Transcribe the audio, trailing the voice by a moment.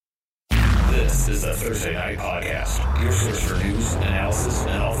This is the Thursday Night Podcast, your source for news, analysis,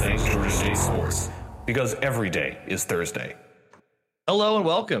 and all things Georgia State sports. Because every day is Thursday. Hello and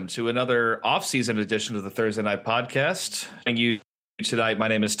welcome to another off-season edition of the Thursday Night Podcast. Thank you tonight. My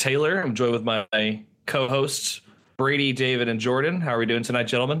name is Taylor. I'm joined with my co-hosts, Brady, David, and Jordan. How are we doing tonight,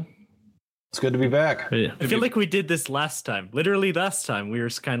 gentlemen? It's good to be back. I feel like we did this last time. Literally last time. We were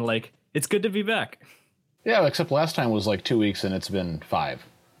kind of like, it's good to be back. Yeah, except last time was like 2 weeks and it's been 5,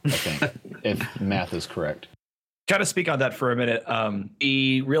 I think, if math is correct. Kind of speak on that for a minute.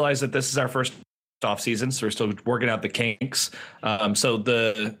 We realize that this is our first off season, so we're still working out the kinks.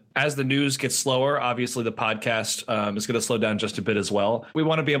 As the news gets slower, obviously the podcast is going to slow down just a bit as well. We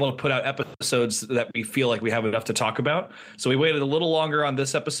want to be able to put out episodes that we feel like we have enough to talk about. So we waited a little longer on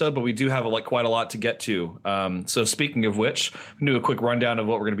this episode, but we do have quite a lot to get to. So speaking of which, we'll do a quick rundown of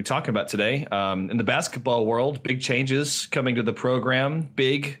what we're going to be talking about today. In the basketball world, big changes coming to the program,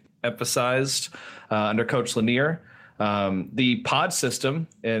 big emphasized under Coach Lanier. The pod system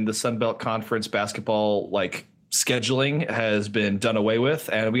in the Sun Belt Conference basketball scheduling has been done away with,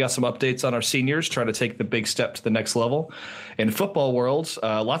 and we got some updates on our seniors trying to take the big step to the next level. In football world,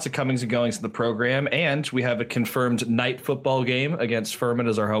 lots of comings and goings in the program, and we have a confirmed night football game against Furman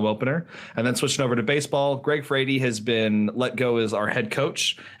as our home opener. And then switching over to baseball, Greg Frady has been let go as our head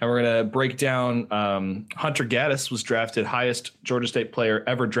coach, and we're going to break down Hunter Gaddis was drafted highest Georgia State player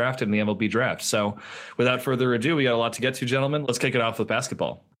ever drafted in the MLB draft. So without further ado, we got a lot to get to, gentlemen. Let's kick it off with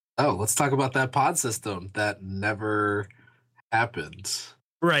basketball. Oh, let's talk about that pod system that never happened.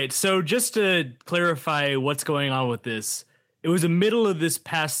 Right. So just to clarify what's going on with this, it was the middle of this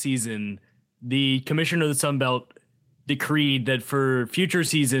past season. The commissioner of the Sun Belt decreed that for future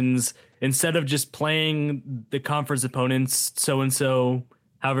seasons, instead of just playing the conference opponents so-and-so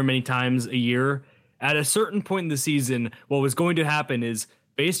however many times a year, at a certain point in the season, what was going to happen is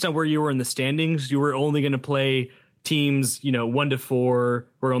based on where you were in the standings, you were only going to play teams, 1 to 4,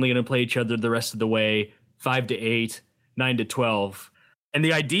 we're only going to play each other the rest of the way, 5 to 8, 9 to 12. And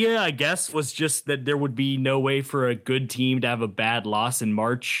the idea, I guess, was just that there would be no way for a good team to have a bad loss in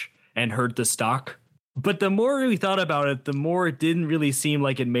March and hurt the stock. But the more we thought about it, the more it didn't really seem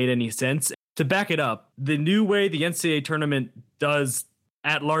like it made any sense. To back it up, the new way the NCAA tournament does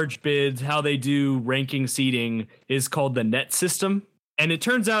at-large bids, how they do ranking seeding, is called the net system. And it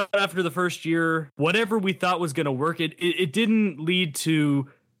turns out after the first year, whatever we thought was going to work, it didn't lead to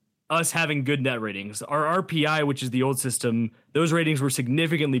us having good net ratings. Our RPI, which is the old system, those ratings were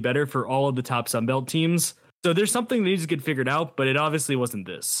significantly better for all of the top Sunbelt teams. So there's something that needs to get figured out, but it obviously wasn't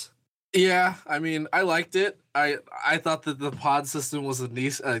this. Yeah, I mean, I liked it. I thought that the pod system was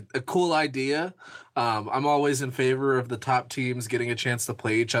a cool idea. I'm always in favor of the top teams getting a chance to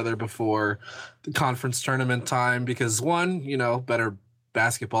play each other before the conference tournament time because, one, better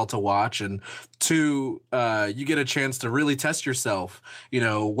basketball to watch, and 2, you get a chance to really test yourself.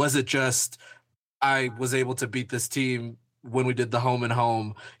 Was it just I was able to beat this team when we did the home and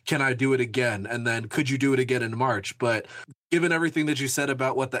home? Can I do it again? And then could you do it again in March? But given everything that you said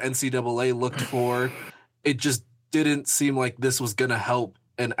about what the NCAA looked for, it just didn't seem like this was going to help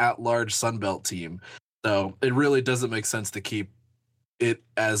an at-large Sunbelt team. So it really doesn't make sense to keep it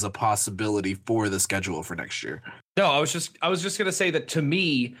as a possibility for the schedule for next year. No, I was just going to say that to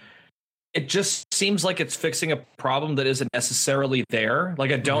me, it just seems like it's fixing a problem that isn't necessarily there. I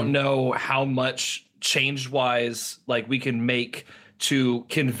don't know how much change-wise we can make to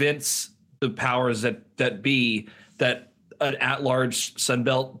convince the powers that be that an at-large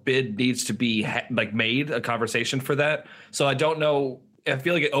Sunbelt bid needs to be made a conversation for that. So I don't know. I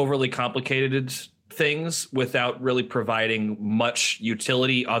feel like it overly complicated things without really providing much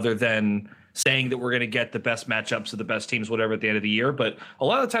utility other than saying that we're going to get the best matchups of the best teams, whatever, at the end of the year. But a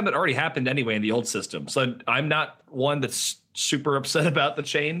lot of the time that already happened anyway in the old system. So I'm not one that's super upset about the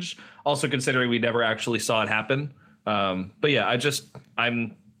change. Also considering we never actually saw it happen. But yeah,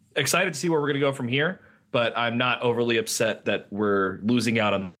 I'm excited to see where we're going to go from here, but I'm not overly upset that we're losing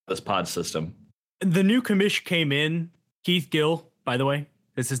out on this pod system. The new commish came in, Keith Gill, by the way,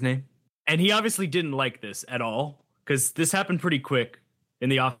 is his name. And he obviously didn't like this at all because this happened pretty quick in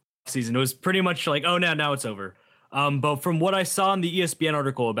the off season. It was pretty much like, oh, now it's over. But from what I saw in the ESPN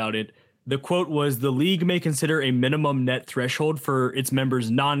article about it, the quote was the league may consider a minimum net threshold for its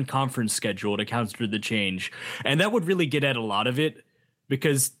members' non-conference schedule to counter the change. And that would really get at a lot of it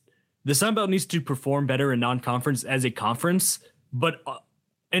because the Sun Belt needs to perform better in non-conference as a conference. But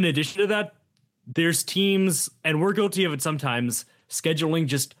in addition to that, there's teams, and we're guilty of it sometimes, scheduling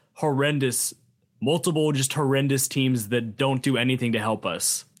just multiple horrendous teams that don't do anything to help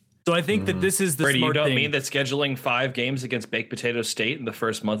us. So I think that this is the Brady, smart you don't thing. mean that scheduling 5 games against Baked Potato State in the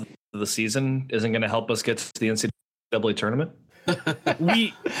first month the season isn't going to help us get to the NCAA tournament?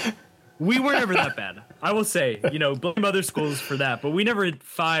 We were never that bad. I will say, blame other schools for that, but we never had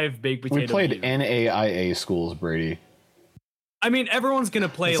 5 baked potato. We played games. NAIA schools, Brady. I mean, everyone's going to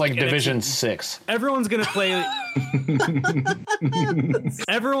play it's like Division 6. Everyone's going to play.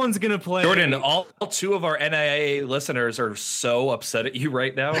 Everyone's going to play. Jordan, all 2 of our NAIA listeners are so upset at you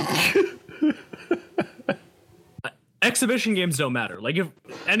right now. Exhibition games don't matter. Like if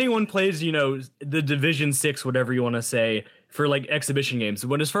anyone plays, the Division 6, whatever you want to say, for like exhibition games.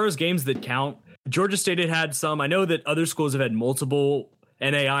 But as far as games that count, Georgia State had some. I know that other schools have had multiple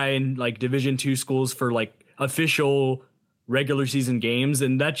NAI and like Division 2 schools for like official regular season games,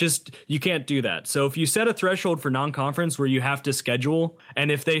 and that just, you can't do that. So if you set a threshold for non-conference where you have to schedule, and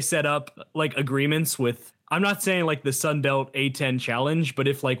if they set up like agreements with, I'm not saying like the Sun Belt A10 challenge, but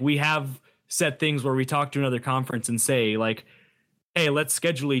if like we have set things where we talk to another conference and say like, hey, let's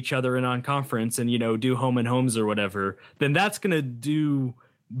schedule each other in on conference and, do home and homes or whatever, then that's going to do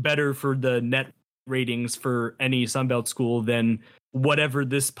better for the net ratings for any Sunbelt school than whatever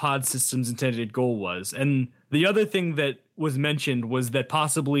this pod system's intended goal was. And the other thing that was mentioned was that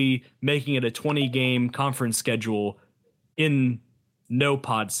possibly making it a 20-game conference schedule in no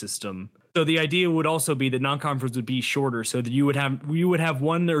pod system. So the idea would also be that non-conference would be shorter, so that you would have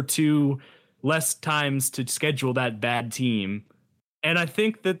 1 or 2 less times to schedule that bad team. And I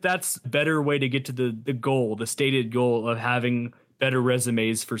think that that's a better way to get to the goal, the stated goal of having better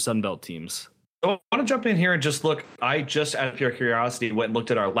resumes for Sunbelt teams. I want to jump in here and just look. I just, out of pure curiosity, went and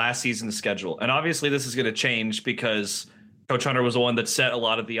looked at our last season's schedule. And obviously this is going to change because Coach Hunter was the one that set a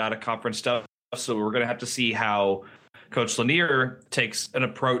lot of the out-of-conference stuff. So we're going to have to see how Coach Lanier takes an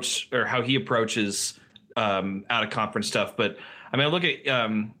approach, or how he approaches out-of-conference stuff. But I mean, look at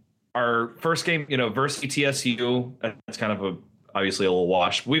our first game, versus ETSU. That's kind of obviously a little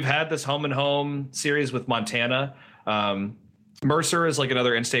wash. We've had this home and home series with Montana. Mercer is like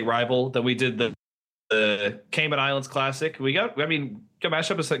another in-state rival. Then we did the Cayman Islands Classic. Got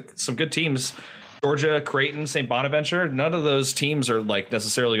matched up with like some good teams. Georgia, Creighton, St. Bonaventure. None of those teams are like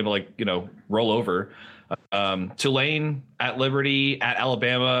necessarily going to roll over. Tulane at Liberty, at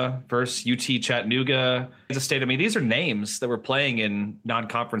Alabama versus UT Chattanooga, Kansas State. I mean, these are names that we're playing in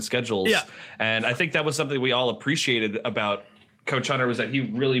non-conference schedules. Yeah. And I think that was something we all appreciated about Coach Hunter, was that he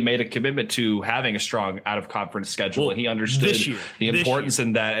really made a commitment to having a strong out-of-conference schedule, and he understood the importance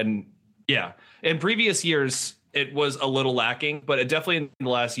in that. And yeah, in previous years, it was a little lacking, but it definitely in the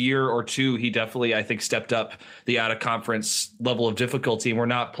last year or two, he definitely, I think, stepped up the out-of-conference level of difficulty. And we're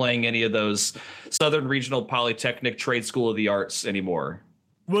not playing any of those Southern Regional Polytechnic Trade School of the Arts anymore.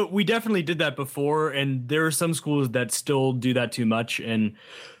 Well, we definitely did that before, and there are some schools that still do that too much. And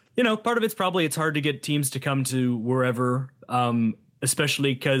part of it's probably it's hard to get teams to come to wherever,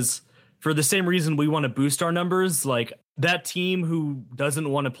 especially because for the same reason we want to boost our numbers, like that team who doesn't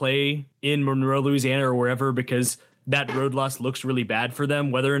want to play in Monroe, Louisiana or wherever because that road loss looks really bad for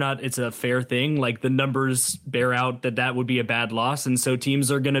them, whether or not it's a fair thing, like the numbers bear out that would be a bad loss. And so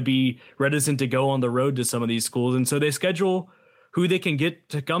teams are going to be reticent to go on the road to some of these schools. And so they schedule who they can get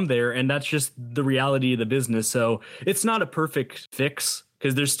to come there. And that's just the reality of the business. So it's not a perfect fix,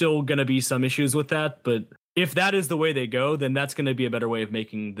 because there's still going to be some issues with that. But if that is the way they go, then that's going to be a better way of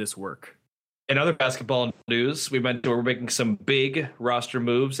making this work. In other basketball news, we're making some big roster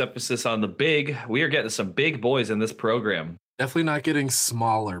moves, emphasis on the big. We are getting some big boys in this program. Definitely not getting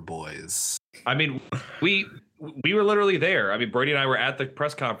smaller boys. I mean, we were literally there. I mean, Brady and I were at the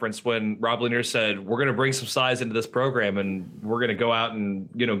press conference when Rob Lanier said, we're going to bring some size into this program, and we're going to go out and,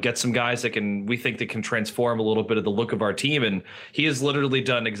 get some guys that we think that can transform a little bit of the look of our team. And he has literally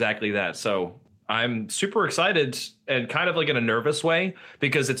done exactly that. So I'm super excited, and kind of like in a nervous way,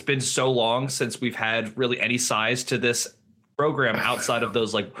 because it's been so long since we've had really any size to this program outside of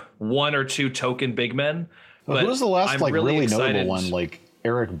those like 1 or 2 token big men. But who was the last really notable one? Like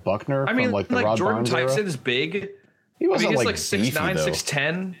Eric Buckner from like the Rod Jordan Barnes era? Tyson is big. He wasn't he's like 6'9",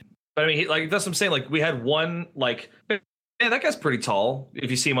 6'10". But I mean, that's what I'm saying. Like we had one that guy's pretty tall if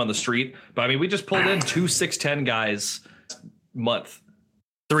you see him on the street. But I mean, we just pulled in 2 6'10" guys month.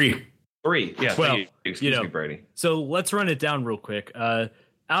 3. Yeah. Well, excuse me, Brady. So let's run it down real quick. Out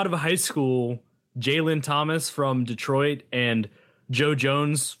of high school, Jalen Thomas from Detroit and Joe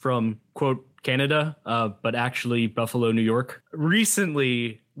Jones from, quote, Canada, but actually Buffalo, New York.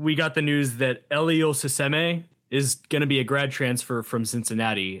 Recently, we got the news that Elio Siseme is going to be a grad transfer from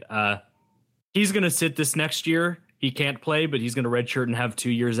Cincinnati. He's going to sit this next year. He can't play, but he's going to redshirt and have 2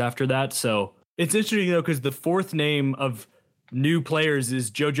 years after that. So it's interesting, though, because the fourth name of new players is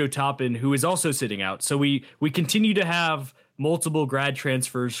JoJo Toppin, who is also sitting out. So we continue to have multiple grad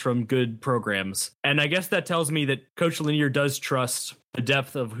transfers from good programs. And I guess that tells me that Coach Lanier does trust the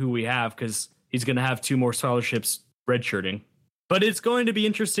depth of who we have, because he's going to have 2 more scholarships redshirting. But it's going to be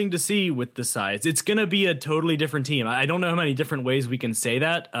interesting to see with the size. It's going to be a totally different team. I don't know how many different ways we can say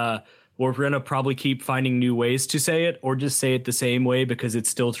that. We're going to probably keep finding new ways to say it, or just say it the same way because it's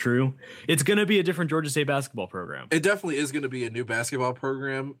still true. It's going to be a different Georgia State basketball program. It definitely is going to be a new basketball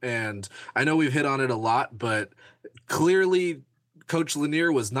program. And I know we've hit on it a lot, but clearly Coach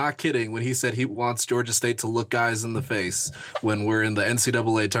Lanier was not kidding when he said he wants Georgia State to look guys in the face when we're in the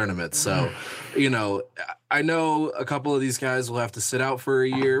NCAA tournament. So, I know a couple of these guys will have to sit out for a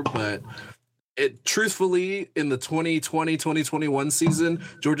year, but truthfully, in the 2020-2021 season,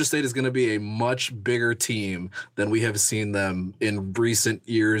 Georgia State is going to be a much bigger team than we have seen them in recent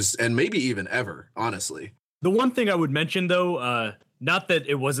years, and maybe even ever, honestly. The one thing I would mention, though, not that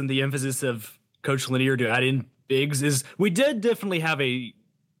it wasn't the emphasis of Coach Lanier to add in bigs, is we did definitely have a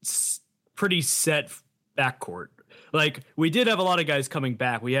pretty set backcourt. Like, we did have a lot of guys coming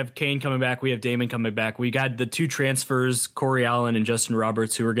back. We have Kane coming back. We have Damon coming back. We got the 2 transfers, Corey Allen and Justin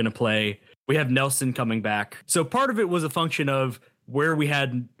Roberts, who are going to play. We have Nelson coming back. So part of it was a function of where we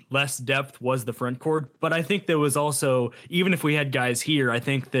had less depth was the front court. But I think there was also, even if we had guys here, I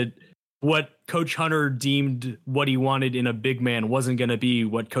think that what Coach Hunter deemed what he wanted in a big man wasn't going to be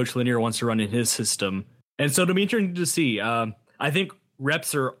what Coach Lanier wants to run in his system. And so it'll be interesting to see. I think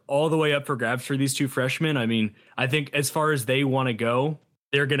reps are all the way up for grabs for these 2 freshmen. I mean, I think as far as they want to go,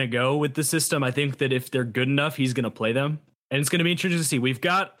 they're going to go with the system. I think that if they're good enough, he's going to play them. And it's going to be interesting to see. We've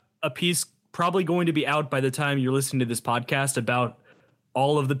got a piece probably going to be out by the time you're listening to this podcast about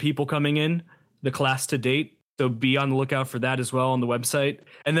all of the people coming in, the class to date. So be on the lookout for that as well on the website.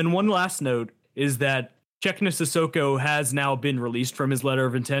 And then one last note is that Cheikhna Sissoko has now been released from his letter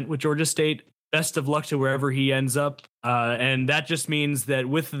of intent with Georgia State. Best of luck to wherever he ends up. And that just means that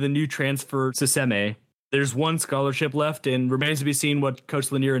with the new transfer, Siseme, there's 1 scholarship left, and remains to be seen what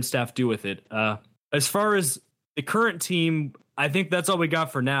Coach Lanier and staff do with it. As far as the current team, I think that's all we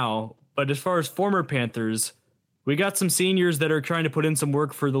got for now. But as far as former Panthers, we got some seniors that are trying to put in some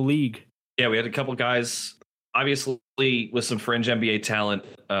work for the league. Yeah, we had a couple guys, obviously, with some fringe NBA talent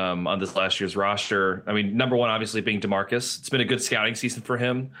on this last year's roster. I mean, number one, obviously, being DeMarcus. It's been a good scouting season for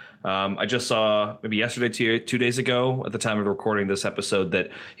him. I just saw maybe yesterday, 2 days ago, at the time of recording this episode, that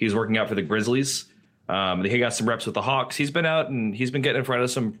he was working out for the Grizzlies. He got some reps with the Hawks. He's been out and he's been getting in front of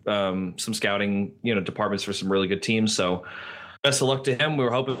some scouting, departments for some really good teams. So best of luck to him. We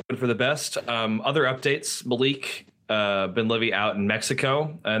were hoping for the best. Other updates: Malik Benlivy out in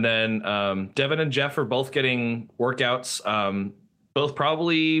Mexico, and then Devin and Jeff are both getting workouts. Both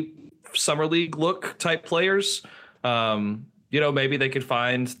probably summer league look type players. Maybe they could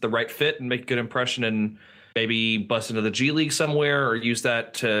find the right fit and make a good impression and maybe bust into the G League somewhere, or use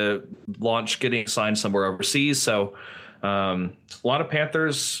that to launch getting signed somewhere overseas. So a lot of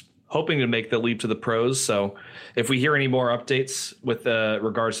Panthers hoping to make the leap to the pros. So if we hear any more updates with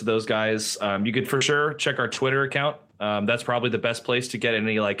regards to those guys, you could for sure check our Twitter account. That's probably the best place to get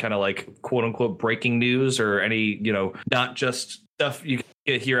any kind of quote unquote breaking news, or any, not just stuff you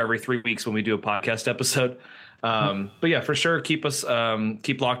get here every 3 weeks when we do a podcast episode. But yeah, for sure, keep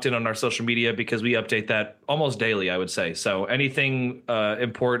locked in on our social media, because we update that almost daily, I would say. So anything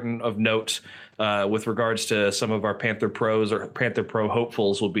important of note with regards to some of our Panther pros or Panther Pro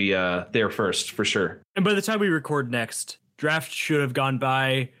hopefuls will be there first, for sure. And by the time we record next, draft should have gone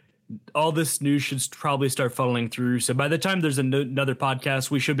by. All this news should probably start funneling through. So by the time there's another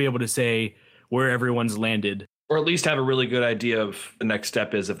podcast, we should be able to say where everyone's landed. Or at least have a really good idea of the next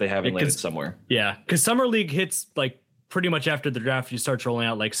step is if they haven't landed somewhere. Yeah, because Summer League hits pretty much after the draft. You start rolling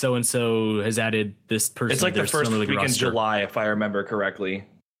out so-and-so has added this person. It's the first week in July, if I remember correctly.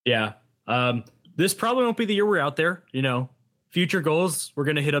 Yeah. This probably won't be the year we're out there. Future goals, we're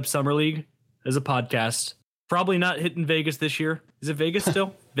going to hit up Summer League as a podcast. Probably not hitting Vegas this year. Is it Vegas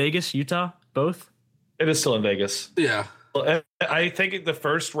still? Vegas, Utah, both? It is still in Vegas. Yeah. I think the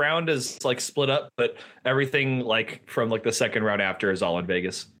first round is split up, but everything from the second round after is all in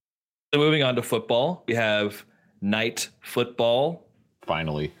Vegas. So moving on to football, we have night football.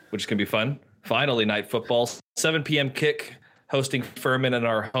 Finally. Which can be fun. Finally, night football. 7 p.m. kick, hosting Furman in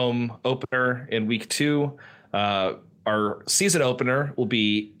our home opener in week 2. Our season opener will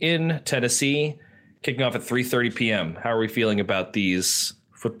be in Tennessee, kicking off at 3:30 p.m. How are we feeling about these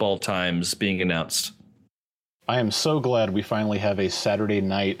football times being announced? I am so glad we finally have a Saturday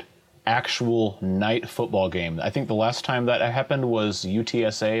night, actual night football game. I think the last time that happened was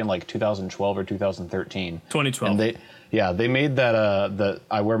UTSA in 2012 or 2013. 2012. Yeah, they made that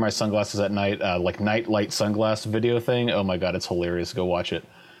I wear my sunglasses at night, like night light sunglass video thing. Oh my god, it's hilarious. Go watch it.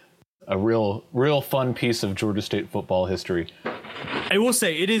 A real fun piece of Georgia State football history. I will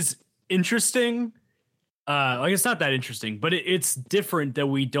say it is interesting. Like it's not that interesting, but it's different that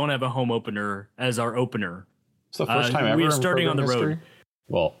we don't have a home opener as our opener. It's the first time ever. We're starting on the road.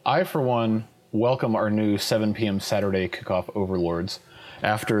 Well, I for one welcome our new 7 p.m. Saturday kickoff overlords.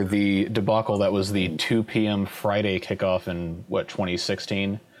 After the debacle that was the 2 p.m. Friday kickoff in,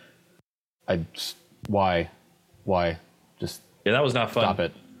 2016? Why? Just yeah, that was not fun. Stop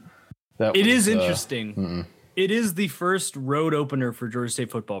it. It is interesting. It is the first road opener for Georgia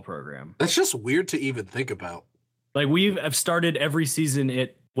State football program. That's just weird to even think about. Like have started every season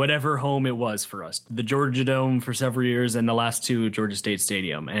at whatever home it was for us. The Georgia Dome for several years and the last two Georgia State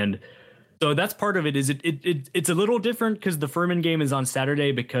Stadium. And so that's part of it. Is it's a little different because the Furman game is on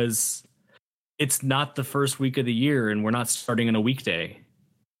Saturday because it's not the first week of the year and we're not starting on a weekday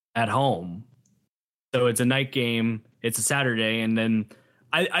at home. So it's a night game. It's a Saturday. And then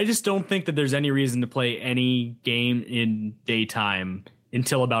I just don't think that there's any reason to play any game in daytime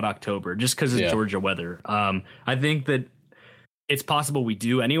until about October just because of Georgia weather. I think that it's possible we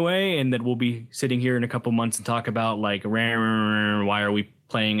do anyway and that we'll be sitting here in a couple months and talk about like, why are we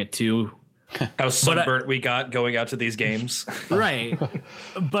playing at 2? How sunburnt we got going out to these games. Right.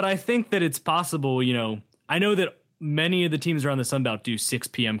 But I think that it's possible, I know that many of the teams around the Sun Belt do 6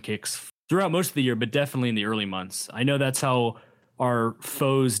 p.m. kicks throughout most of the year, but definitely in the early months. I know that's how our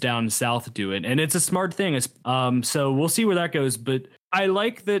foes down south do it. And it's a smart thing. So we'll see where that goes. But I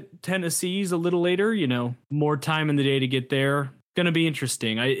like that Tennessee's a little later, more time in the day to get there. Going to be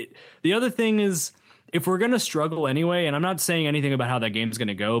interesting. The other thing is, if we're going to struggle anyway, and I'm not saying anything about how that game's going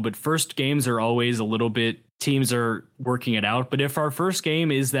to go, but first games are always a little bit, teams are working it out. But if our first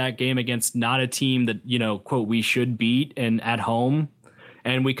game is that game against not a team that, quote, we should beat and at home,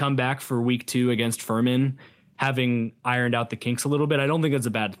 and we come back for week 2 against Furman, having ironed out the kinks a little bit, I don't think that's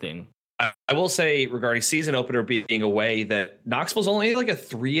a bad thing. I will say regarding season opener being away that Knoxville's only like a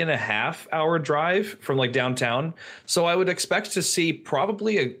 3.5 hour drive from like downtown. So I would expect to see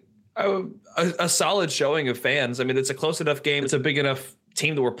probably a solid showing of fans. I mean, it's a close enough game. It's a big enough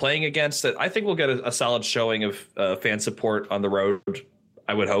team that we're playing against that I think we'll get a solid showing of fan support on the road.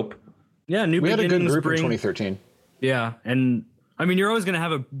 I would hope. Yeah. We had a good group in 2013. Yeah. And I mean, you're always going to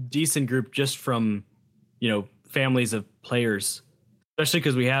have a decent group just from, families of players, especially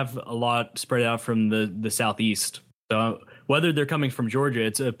because we have a lot spread out from the Southeast. So whether they're coming from Georgia,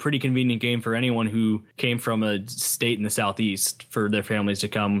 it's a pretty convenient game for anyone who came from a state in the Southeast for their families to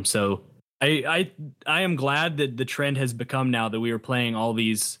come. So I am glad that the trend has become now that we are playing all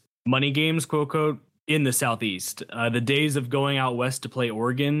these money games, quote, quote, in the Southeast. The days of going out west to play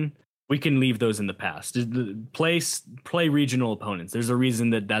Oregon, we can leave those in the past. Play regional opponents. There's a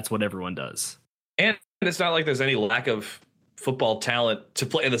reason that's what everyone does. And it's not like there's any lack of football talent to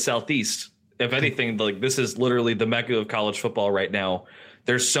play in the Southeast. If anything, like this is literally the mecca of college football right now.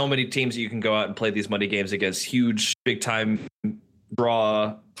 There's so many teams that you can go out and play these money games against, huge, big time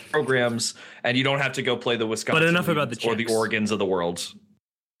draw programs, and you don't have to go play the Wisconsin but enough about the or the Oregons of the world.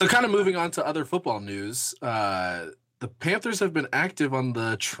 So kind of moving on to other football news, the Panthers have been active on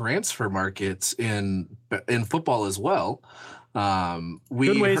the transfer markets in football as well.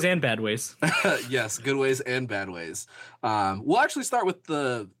 Good ways and bad ways. Yes, good ways and bad ways. We'll actually start with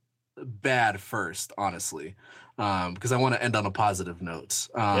the bad first, honestly, because I want to end on a positive note.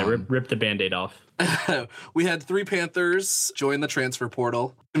 Rip the Band-Aid off. We had 3 Panthers join the transfer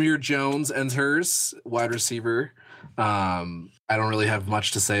portal. Amir Jones enters, wide receiver. I don't really have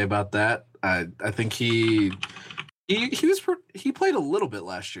much to say about that. I think he played a little bit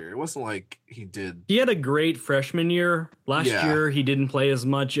last year. It wasn't like he did. He had a great freshman year. Last year, he didn't play as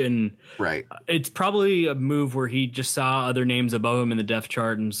much. And right. It's probably a move where he just saw other names above him in the depth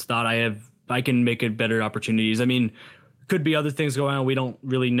chart and thought, I can make it better opportunities. I mean, could be other things going on. We don't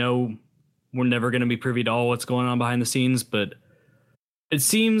really know. We're never going to be privy to all what's going on behind the scenes, but it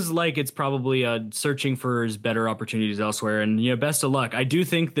seems like it's probably searching for his better opportunities elsewhere. And, best of luck. I do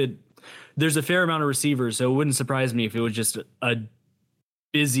think that there's a fair amount of receivers, so it wouldn't surprise me if it was just a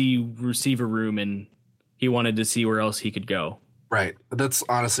busy receiver room and he wanted to see where else he could go. Right. That's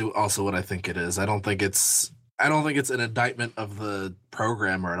honestly also what I think it is. I don't think it's an indictment of the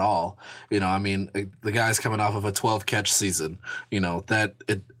programmer at all. I mean, the guy's coming off of a 12-catch season.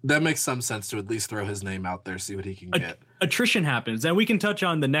 That makes some sense to at least throw his name out there, see what he can get. Attrition happens, and we can touch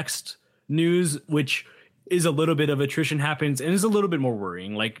on the next news, which is a little bit of attrition happens and is a little bit more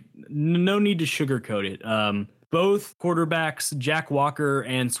worrying. Like, no need to sugarcoat it. Both quarterbacks, Jack Walker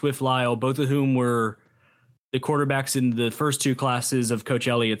and Swift Lyle, both of whom were the quarterbacks in the first two classes of Coach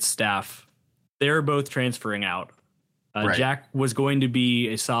Elliott's staff, they're both transferring out. Right. Jack was going to be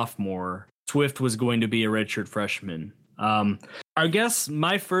a sophomore. Swift was going to be a redshirt freshman. I guess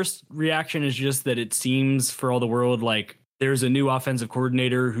my first reaction is just that it seems for all the world like there's a new offensive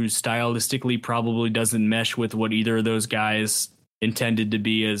coordinator who stylistically probably doesn't mesh with what either of those guys intended to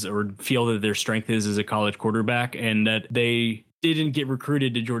be as, or feel that their strength is as a college quarterback, and that they didn't get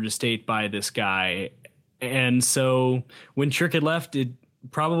recruited to Georgia State by this guy. And so when Trick had left, it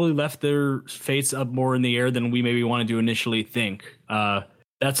probably left their fates up more in the air than we maybe wanted to initially think.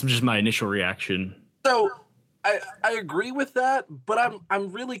 That's just my initial reaction. So I agree with that, but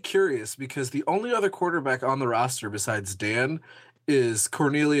I'm really curious because the only other quarterback on the roster besides Dan is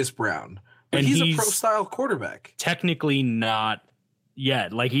Cornelius Brown. But And he's a he's pro-style quarterback. technically not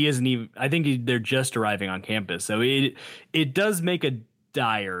yet. Like he isn't even. I think they're just arriving on campus, so it does make a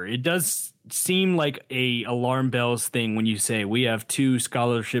dire. It does seem like a alarm bells thing when you say we have two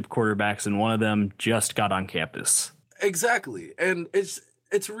scholarship quarterbacks and one of them just got on campus. Exactly, and it's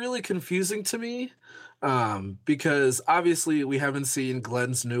really confusing to me. Because obviously we haven't seen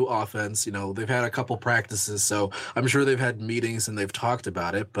Glenn's new offense. You know, they've had a couple practices, so I'm sure they've had meetings and they've talked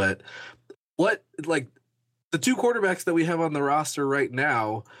about it. But what, like, the two quarterbacks that we have on the roster right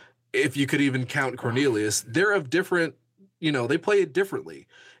now, if you could even count Cornelius, they're of different, you know, they play it differently.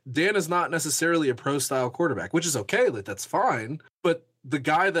 Dan is not necessarily a pro style quarterback, which is okay. Like, that's fine. But the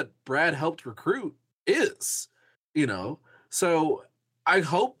guy that Brad helped recruit is, you know, so I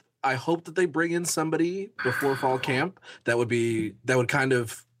hope that they bring in somebody before fall camp that would kind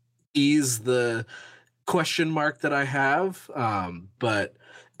of ease the question mark that I have. But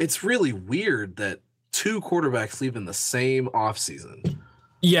it's really weird that two quarterbacks leave in the same offseason.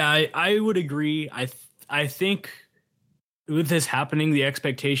 Yeah, I would agree. I think with this happening, the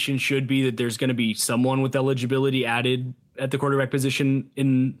expectation should be that there's going to be someone with eligibility added at the quarterback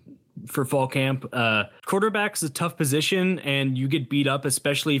position for fall camp. Quarterback's a tough position and you get beat up,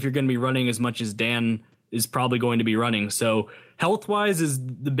 especially if you're going to be running as much as Dan is probably going to be running. So health wise is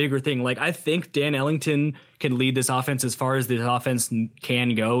the bigger thing. Like, I think Dan Ellington can lead this offense as far as this offense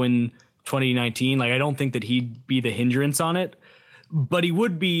can go in 2019. Like, I don't think that he'd be the hindrance on it, but he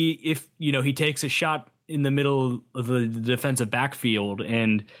would be if, you know, he takes a shot in the middle of the defensive backfield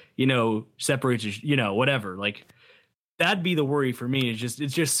and, you know, separates, you know, whatever. Like, that'd be the worry for me. It's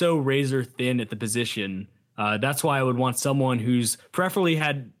just so razor thin at the position. That's why I would want someone who's preferably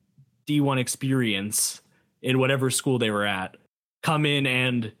had D1 experience in whatever school they were at, come in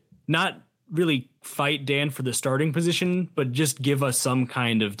and not really fight Dan for the starting position, but just give us some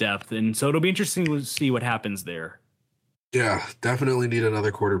kind of depth. And so it'll be interesting to see what happens there. Yeah, definitely need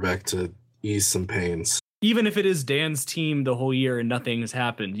another quarterback to ease some pains. Even if it is Dan's team the whole year and nothing has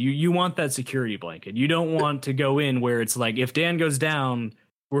happened, you want that security blanket. You don't want to go in where it's like, if Dan goes down,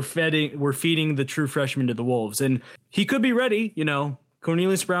 we're feeding the true freshman to the wolves. And he could be ready, you know,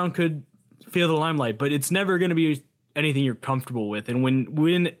 Cornelius Brown could feel the limelight, but it's never going to be anything you're comfortable with.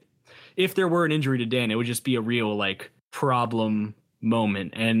 And if there were an injury to Dan, it would just be a real like problem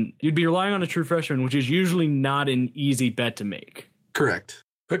moment. And you'd be relying on a true freshman, which is usually not an easy bet to make. Correct.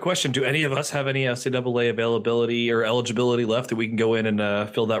 Quick question. Do any of us have any NCAA availability or eligibility left that we can go in and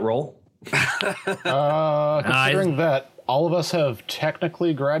fill that role? Considering that all of us have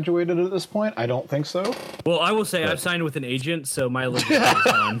technically graduated at this point, I don't think so. Well, I will say I've signed with an agent, so my eligibility is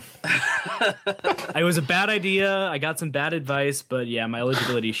on. It was a bad idea. I got some bad advice, but yeah, my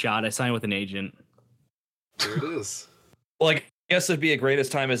eligibility shot. I signed with an agent. There it is. Well, I guess it'd be a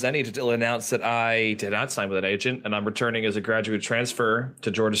greatest time as any to announce that I did not sign with an agent and I'm returning as a graduate transfer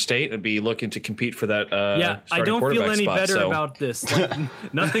to Georgia State and be looking to compete for that. Yeah, I don't feel any better about this. Like,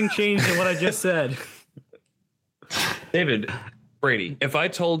 nothing changed in what I just said. David, Brady, if I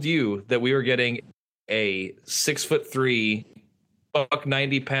told you that we were getting a 6'3", buck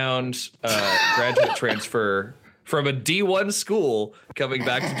 90-pound graduate transfer from a D1 school coming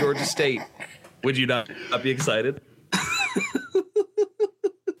back to Georgia State, would you not be excited?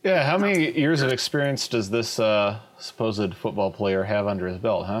 Yeah, how many years of experience does this supposed football player have under his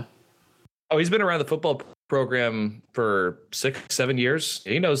belt, huh? Oh, he's been around the football program for 6-7 years.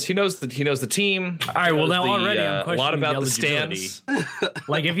 He knows the team. All right, well now already I'm a questioning lot about the eligibility. stands.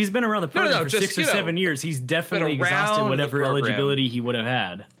 Like, if he's been around the program for just, 6 or 7 years, he's definitely been around exhausted the whatever program. eligibility he would have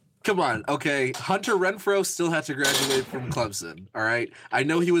had. Come on, okay. Hunter Renfrow still had to graduate from Clemson, all right? I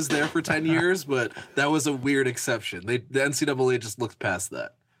know he was there for 10 years, but that was a weird exception. The NCAA just looked past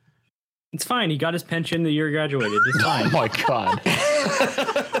that. It's fine. He got his pension the year he graduated. It's Oh fine. my god.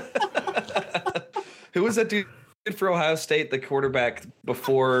 Who was that dude for Ohio State, the quarterback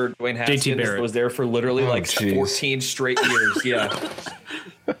before Dwayne JT Haskins was there for literally 14 straight years. Yeah.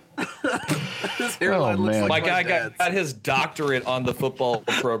 His hairline looks man. like My guy dad's. got his doctorate on the football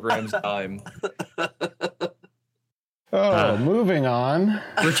program's dime. Moving on.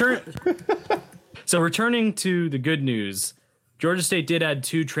 Returning to the good news, Georgia State did add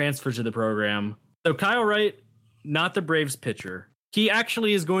 2 transfers to the program. So Kyle Wright, not the Braves pitcher. He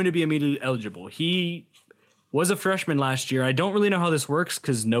actually is going to be immediately eligible. He was a freshman last year. I don't really know how this works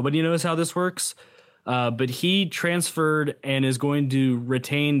because nobody knows how this works. But he transferred and is going to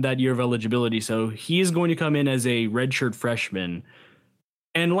retain that year of eligibility. So he is going to come in as a redshirt freshman.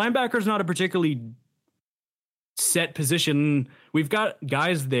 And linebacker is not a particularly set position. We've got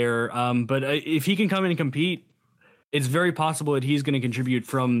guys there, but if he can come in and compete, it's very possible that he's going to contribute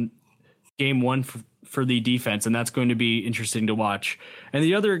from game one for the defense, and that's going to be interesting to watch. And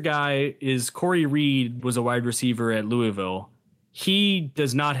the other guy is Corey Reed, was a wide receiver at Louisville. He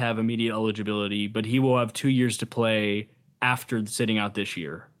does not have immediate eligibility, but he will have 2 years to play after sitting out this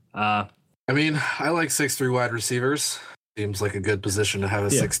year. I mean, I like 6'3" wide receivers. Seems like a good position to have a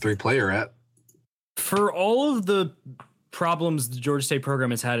 6'3" player at. For all of the problems the Georgia State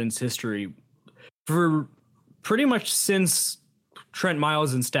program has had in its history, for pretty much since Trent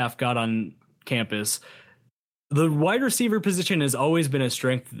Miles and staff got on campus, the wide receiver position has always been a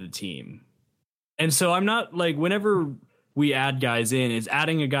strength of the team. And so I'm not like, whenever we add guys in, is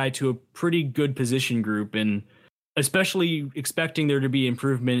adding a guy to a pretty good position group, and especially expecting there to be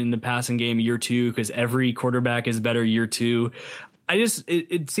improvement in the passing game year 2, because every quarterback is better year 2.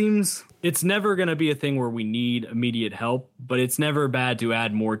 It seems it's never going to be a thing where we need immediate help, but it's never bad to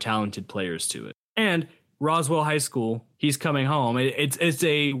add more talented players to it. And Roswell High School, he's coming home.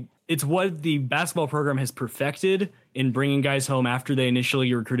 It's what the basketball program has perfected in bringing guys home after they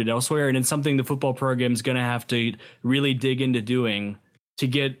initially recruited elsewhere. And it's something the football program is going to have to really dig into doing to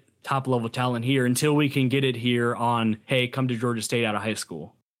get top level talent here until we can get it here on, hey, come to Georgia State out of high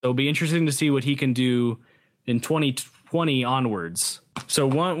school. So it'll be interesting to see what he can do in 2020 onwards. So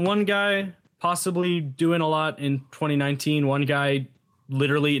one guy possibly doing a lot in 2019, one guy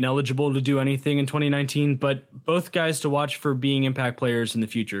literally ineligible to do anything in 2019, but both guys to watch for being impact players in the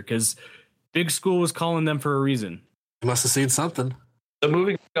future, because Big School was calling them for a reason. You must have seen something. So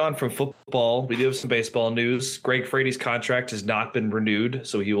moving on from football, we do have some baseball news. Greg Frady's contract has not been renewed,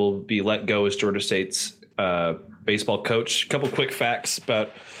 so he will be let go as Georgia State's baseball coach. A couple quick facts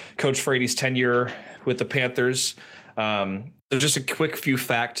about Coach Frady's tenure with the Panthers. So just a quick few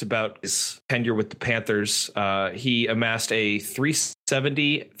facts about his tenure with the Panthers. He amassed a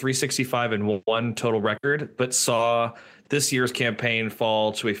 370, 365, and 1 total record, but saw this year's campaign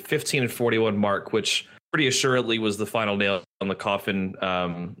fall to a 15-41 mark, which pretty assuredly was the final nail on the coffin,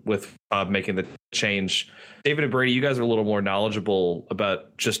 with Bob making the change. David and Brady, you guys are a little more knowledgeable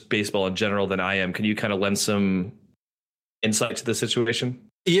about just baseball in general than I am. Can you kind of lend some insight to the situation?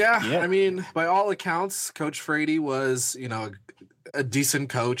 Yeah, I mean, by all accounts, Coach Frady was, a decent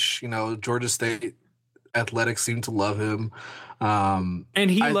coach. Georgia State athletics seemed to love him.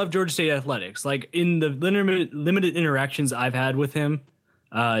 And he loved Georgia State athletics. Like, in the limited interactions I've had with him,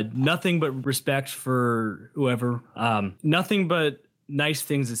 nothing but respect for whoever. Nothing but nice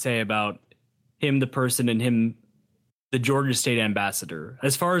things to say about him, the person, and him, the Georgia State ambassador.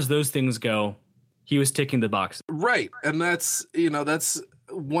 As far as those things go, he was ticking the box. Right. And that's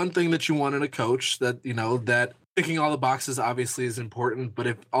one thing that you want in a coach, that that ticking all the boxes obviously is important, but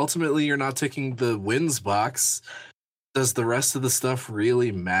if ultimately you're not ticking the wins box, does the rest of the stuff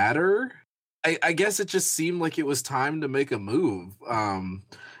really matter? I guess it just seemed like it was time to make a move.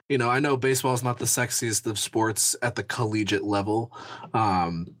 I know baseball is not the sexiest of sports at the collegiate level,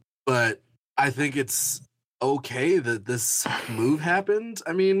 but I think it's okay that this move happened.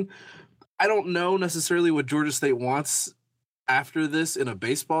 I mean, I don't know necessarily what Georgia State wants after this in a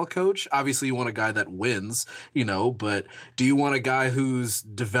baseball coach. Obviously you want a guy that wins, but do you want a guy who's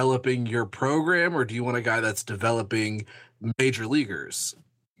developing your program, or do you want a guy that's developing major leaguers?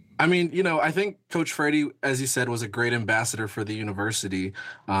 I mean, I think Coach Frady, as you said, was a great ambassador for the university.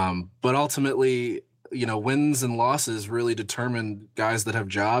 But ultimately, wins and losses really determine guys that have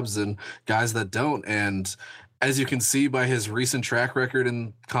jobs and guys that don't. And as you can see by his recent track record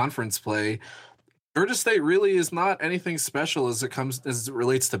in conference play, Georgia State really is not anything special as it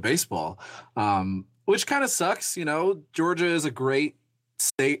relates to baseball, which kind of sucks. Georgia is a great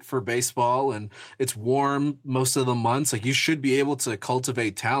state for baseball, and it's warm most of the months. Like, you should be able to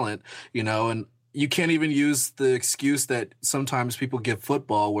cultivate talent, and you can't even use the excuse that sometimes people give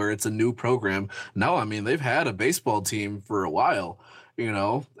football where it's a new program. No, I mean, they've had a baseball team for a while,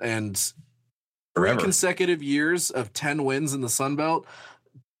 and 3 consecutive years of 10 wins in the Sun Belt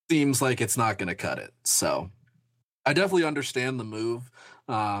seems like it's not going to cut it. So I definitely understand the move.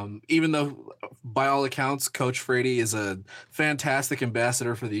 Even though by all accounts, Coach Frady is a fantastic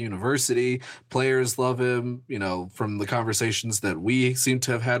ambassador for the university. Players love him, you know, from the conversations that we seem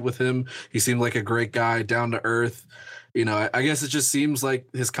to have had with him. He seemed like a great guy, down to earth. You know, I guess it just seems like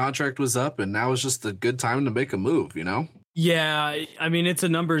his contract was up and now is just a good time to make a move, you know? Yeah, I mean, it's a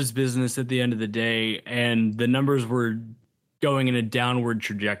numbers business at the end of the day, and the numbers were going in a downward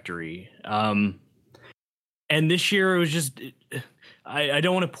trajectory. And this year it was just, I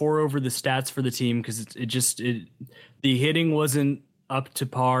don't want to pour over the stats for the team because the hitting wasn't up to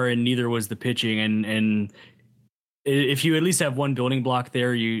par and neither was the pitching. And if you at least have one building block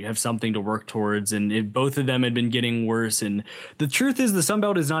there, you have something to work towards. And if both of them had been getting worse. And the truth is the Sun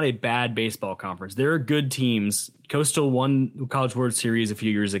Belt is not a bad baseball conference. There are good teams. Coastal won the College World Series a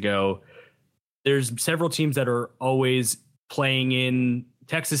few years ago. There's several teams that are always playing in.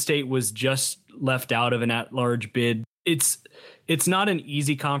 Texas State was just left out of an at-large bid. It's not an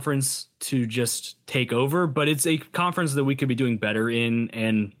easy conference to just take over, but it's a conference that we could be doing better in.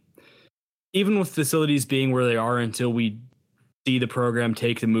 And even with facilities being where they are until we see the program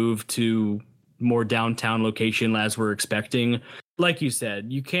take the move to more downtown location as we're expecting, like you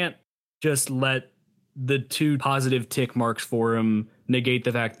said, you can't just let the 2 positive tick marks for him negate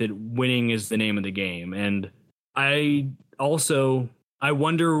the fact that winning is the name of the game. And I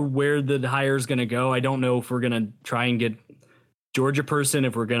wonder where the hire is going to go. I don't know if we're going to try and get Georgia person,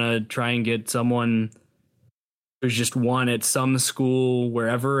 if we're going to try and get someone who's just won at some school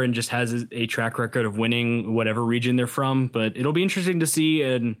wherever and just has a track record of winning whatever region they're from. But it'll be interesting to see,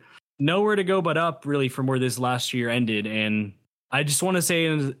 and nowhere to go but up really from where this last year ended. And I just want to say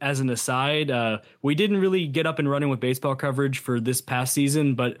as an aside, we didn't really get up and running with baseball coverage for this past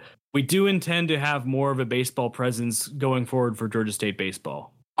season, but we do intend to have more of a baseball presence going forward for Georgia State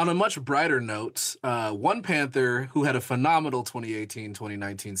baseball. On a much brighter note, one Panther who had a phenomenal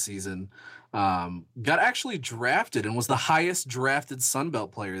 2018-2019 season got actually drafted and was the highest drafted Sun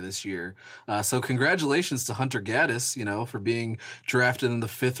Belt player this year. So congratulations to Hunter Gaddis, you know, for being drafted in the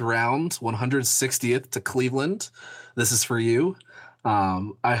 5th round, 160th to Cleveland. This is for you.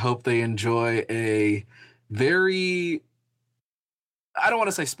 I hope they enjoy a very, I don't want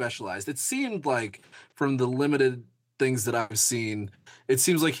to say specialized. It seemed like from the limited things that I've seen, it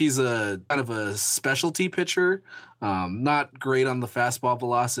seems like he's a kind of a specialty pitcher. Not great on the fastball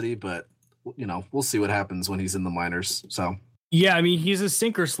velocity, but you know, we'll see what happens when he's in the minors. So yeah, I mean, he's a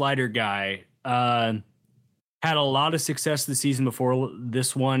sinker slider guy. Had a lot of success the season before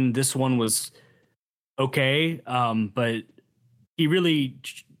this one. This one was okay, but he really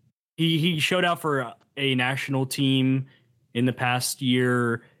he showed out for a national team in the past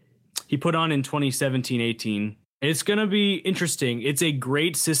year. He put on in 2017-18. It's going to be interesting. It's a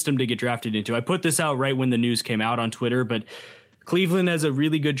great system to get drafted into. I put this out right when the news came out on Twitter, but Cleveland has a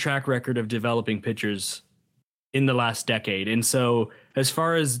really good track record of developing pitchers in the last decade. And so as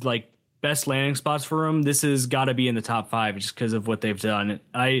far as like best landing spots for him, this has got to be in the top 5 just because of what they've done.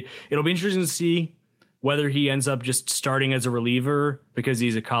 It'll be interesting to see whether he ends up just starting as a reliever because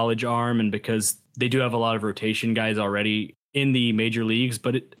he's a college arm and because they do have a lot of rotation guys already in the major leagues.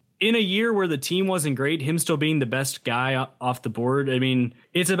 But in a year where the team wasn't great, him still being the best guy off the board, I mean,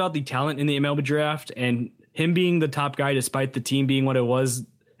 it's about the talent in the MLB draft, and him being the top guy despite the team being what it was,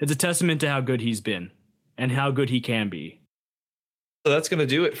 it's a testament to how good he's been and how good he can be. So that's going to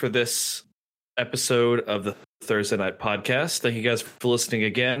do it for this episode of the Thursday Night Podcast. Thank you guys for listening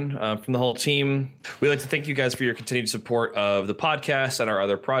again. From the whole team, we'd like to thank you guys for your continued support of the podcast and our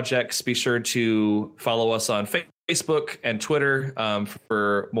other projects. Be sure to follow us on Facebook and Twitter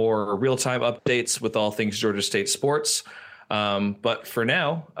for more real-time updates with all things Georgia State sports. But for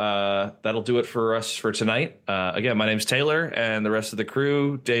now, that'll do it for us for tonight. Again, my name's Taylor, and the rest of the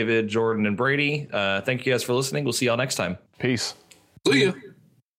crew, David, Jordan, and Brady. Thank you guys for listening. We'll see y'all next time. Peace. See you.